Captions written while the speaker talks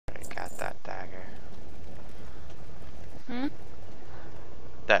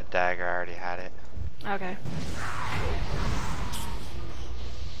That dagger, I already had it. Okay.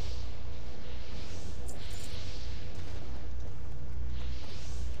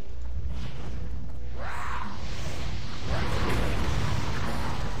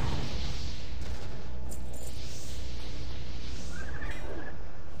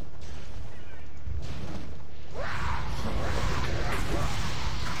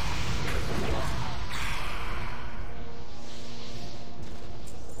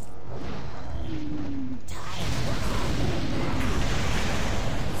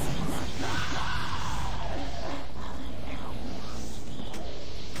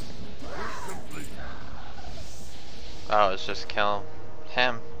 Oh, let's just kill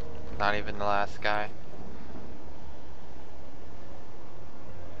him. Not even the last guy.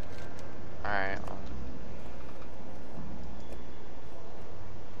 Alright.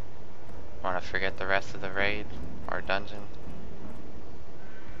 Wanna forget the rest of the raid or dungeon?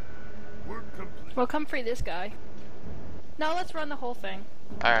 Well, come free this guy. No, let's run the whole thing.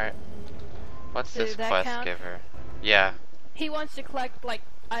 Alright. What's Did this that quest count? giver? Yeah. He wants to collect, like,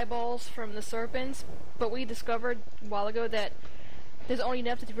 eyeballs from the serpents, but we discovered a while ago that there's only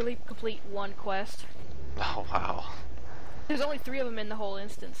enough to really complete one quest. Oh, wow. There's only 3 of them in the whole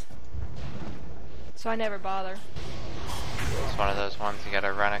instance. So I never bother. It's one of those ones you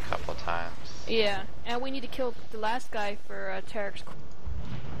gotta run a couple times. Yeah, and we need to kill the last guy for Tarek's.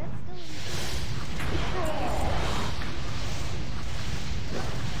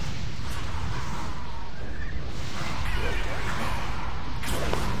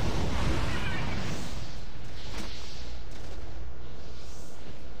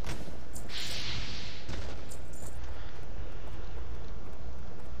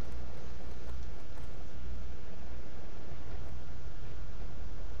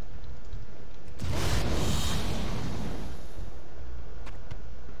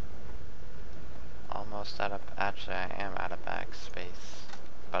 Almost out of, actually I am out of backspace.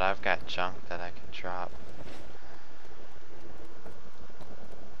 But I've got junk that I can drop.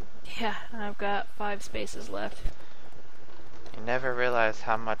 Yeah, I've got 5 spaces left. You never realize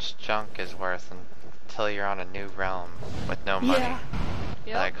how much junk is worth until you're on a new realm with no money. Yeah.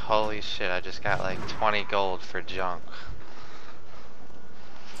 Yep. Like, holy shit, I just got like 20 gold for junk.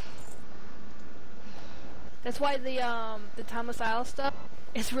 That's why the Timeless Isle stuff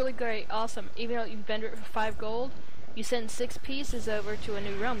is really great, awesome. Even though you vendor it for 5 gold, you send 6 pieces over to a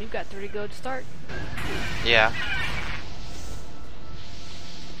new realm, you've got 30 gold to start. Yeah.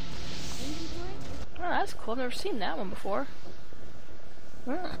 Oh, that's cool. I've never seen that one before.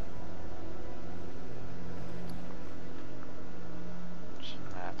 Oh.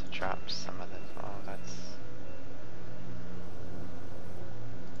 I have to drop some of this. Oh, that's...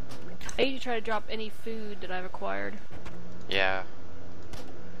 I usually try to drop any food that I've acquired. Yeah.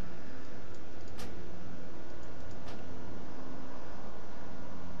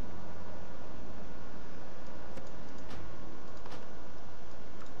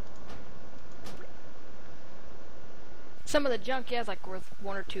 Some of the junk, yeah, is like worth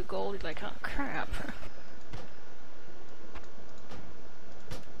 1 or 2 gold. You're like, oh crap.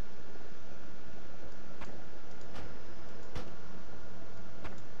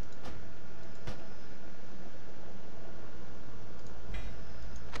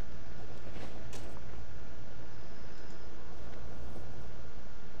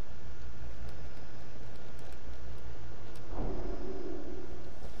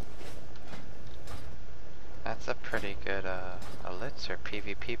 That's a pretty good elixir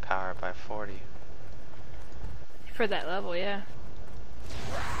PvP power by 40. For that level, yeah.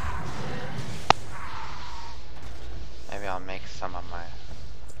 Maybe I'll make some of my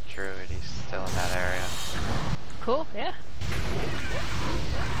druid. He's still in that area. Cool, yeah.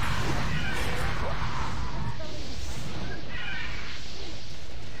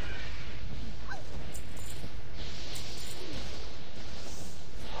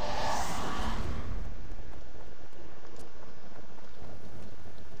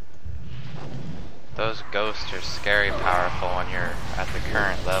 Those ghosts are scary powerful when you're at the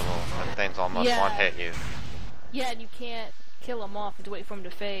current level. That thing's almost Yeah. one hit you. Yeah, and you can't kill them off and wait for them to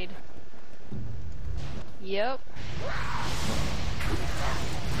fade. Yep.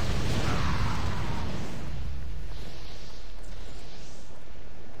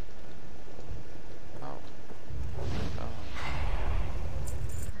 Oh.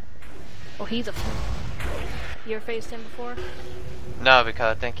 Oh, he's a... You ever faced him before? No,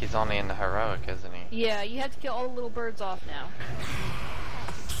 because I think he's only in the heroic, isn't he? Yeah, you have to kill all the little birds off now.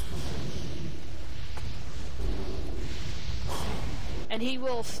 And he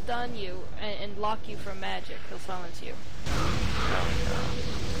will stun you and lock you from magic. He'll silence you. There we go.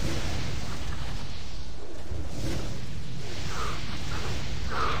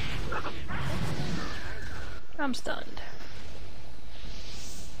 I'm stunned.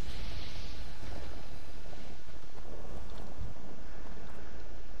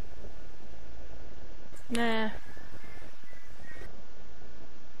 Nah.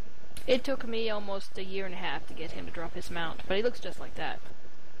 It took me almost a year and a half to get him to drop his mount, but he looks just like that.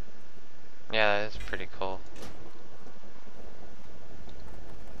 Yeah, that is pretty cool.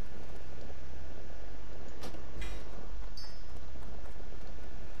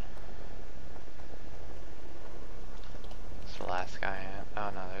 It's the last guy in. Oh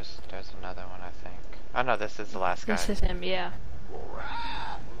no, there's another one, I think. Oh no, this is the last guy. This is him, yeah.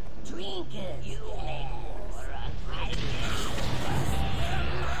 Drink it, you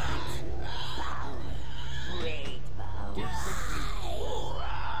great power.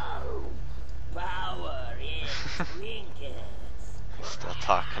 Power in trinkets. Still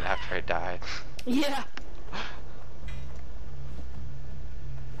talking after he died. Yeah.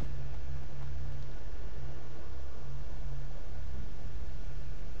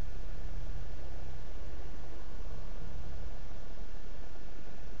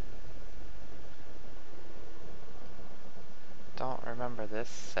 Don't remember this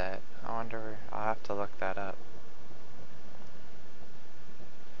set. I wonder, I'll have to look that up.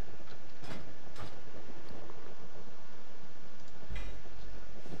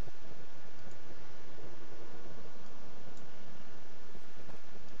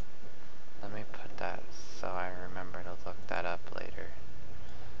 Let me put that so I remember to look that up later.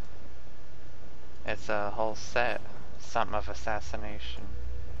 It's a whole set. Something of Assassination.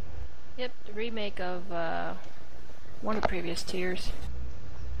 Yep, the remake of one of the previous tiers.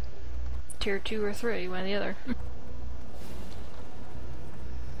 Tier 2 or 3, one or the other.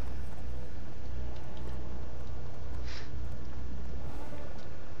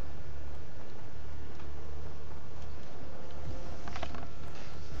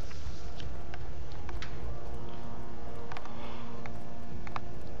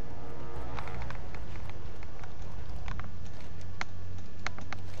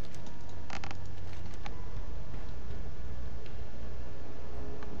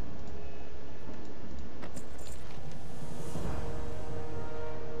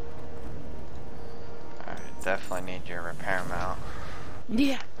 Definitely need your repair mount.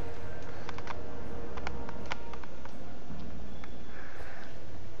 Yeah.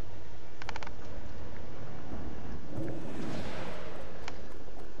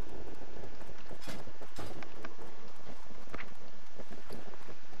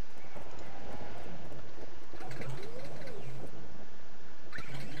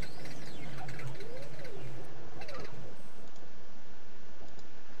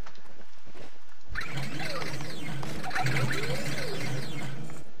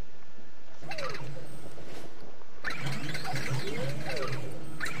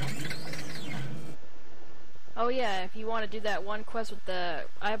 Oh yeah, if you want to do that one quest with the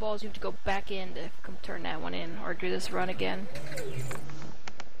eyeballs, you have to go back in to come turn that one in, or do this run again.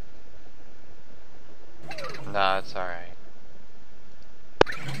 No, it's alright.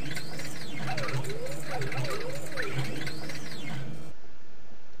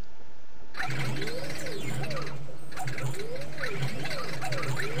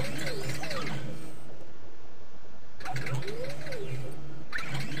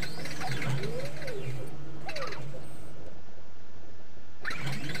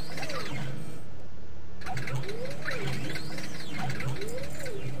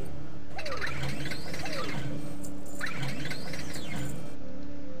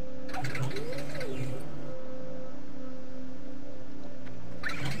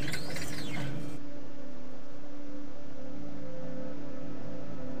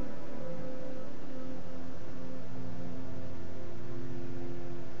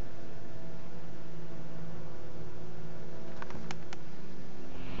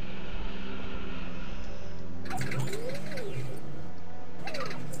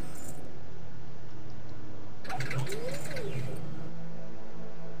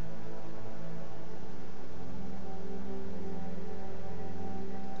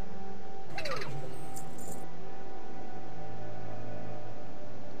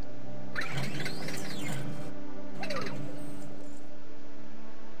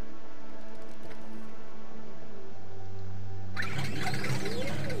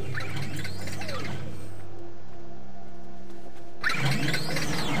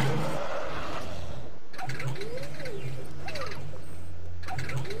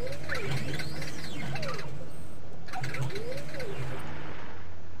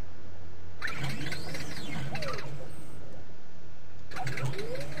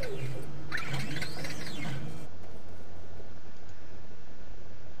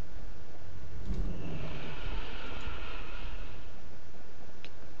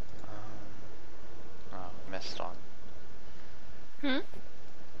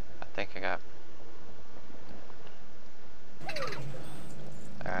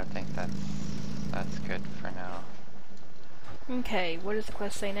 What does the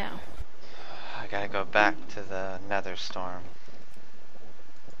quest say now? I gotta go back to the Nether Storm.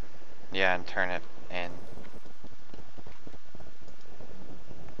 Yeah, and turn it in.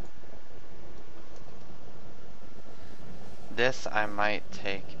 This I might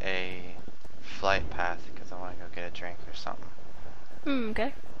take a flight path because I want to go get a drink or something.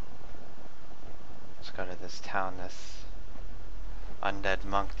 Okay. Let's go to this town this undead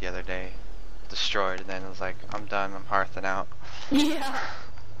monk the other day destroyed, and then it was like, I'm done, I'm hearthing out. Yeah.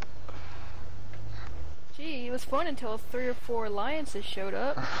 Gee, it was fun until 3 or 4 alliances showed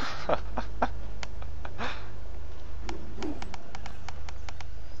up.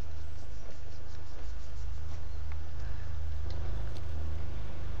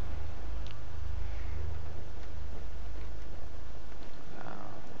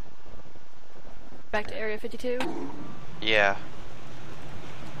 Back to Area 52. Yeah.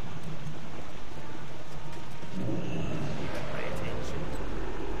 Pay attention.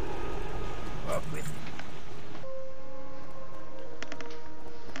 Up with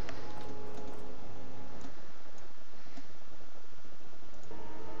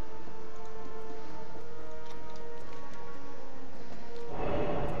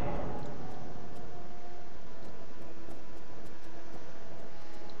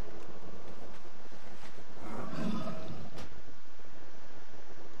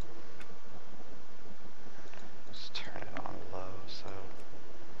Just turn it on low so.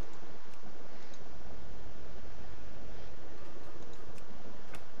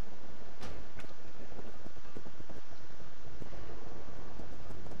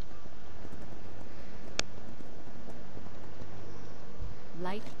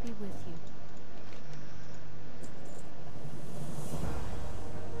 Light be with you.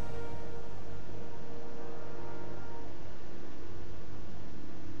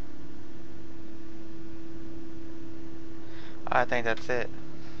 I think that's it.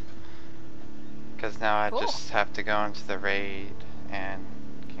 Because now I Cool. just have to go into the raid and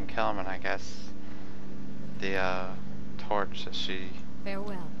can kill him, and I guess the torch that she.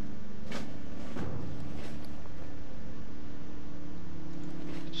 Farewell.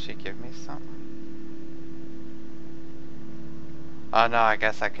 Did she give me something? Oh no, I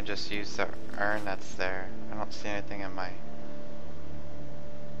guess I can just use the urn that's there. I don't see anything in my.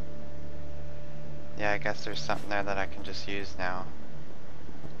 Yeah, I guess there's something there that I can just use now.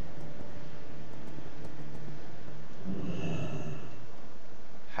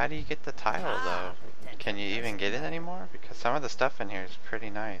 How do you get the tile though? Can you even get it anymore? Because some of the stuff in here is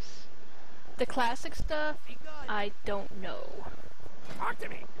pretty nice. The classic stuff, I don't know. talk to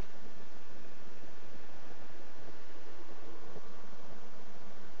me.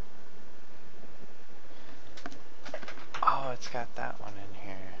 Oh, it's got that one in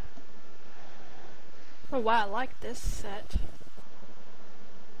here. Oh wow, I like this set.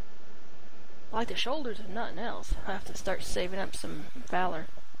 I like the shoulders and nothing else. I have to start saving up some valor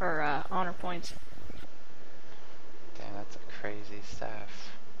or honor points. Damn, that's a crazy staff.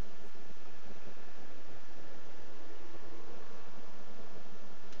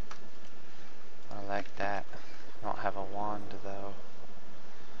 I like that. I don't have a wand though.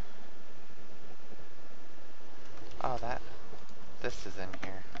 Oh, this is in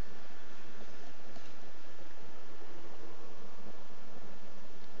here.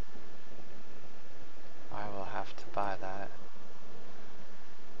 I will have to buy that.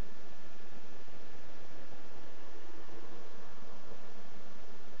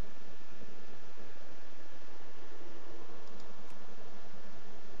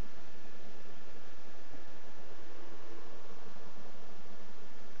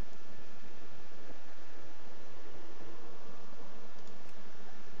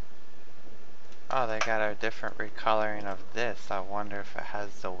 Oh, they got a different recoloring of this. I wonder if it has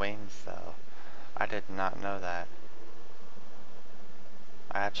the wings though. I did not know that.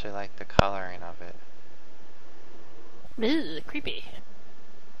 I actually like the coloring of it. Ew, creepy.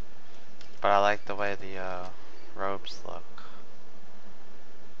 But I like the way the robes look.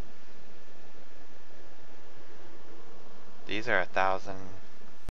 These are 1,000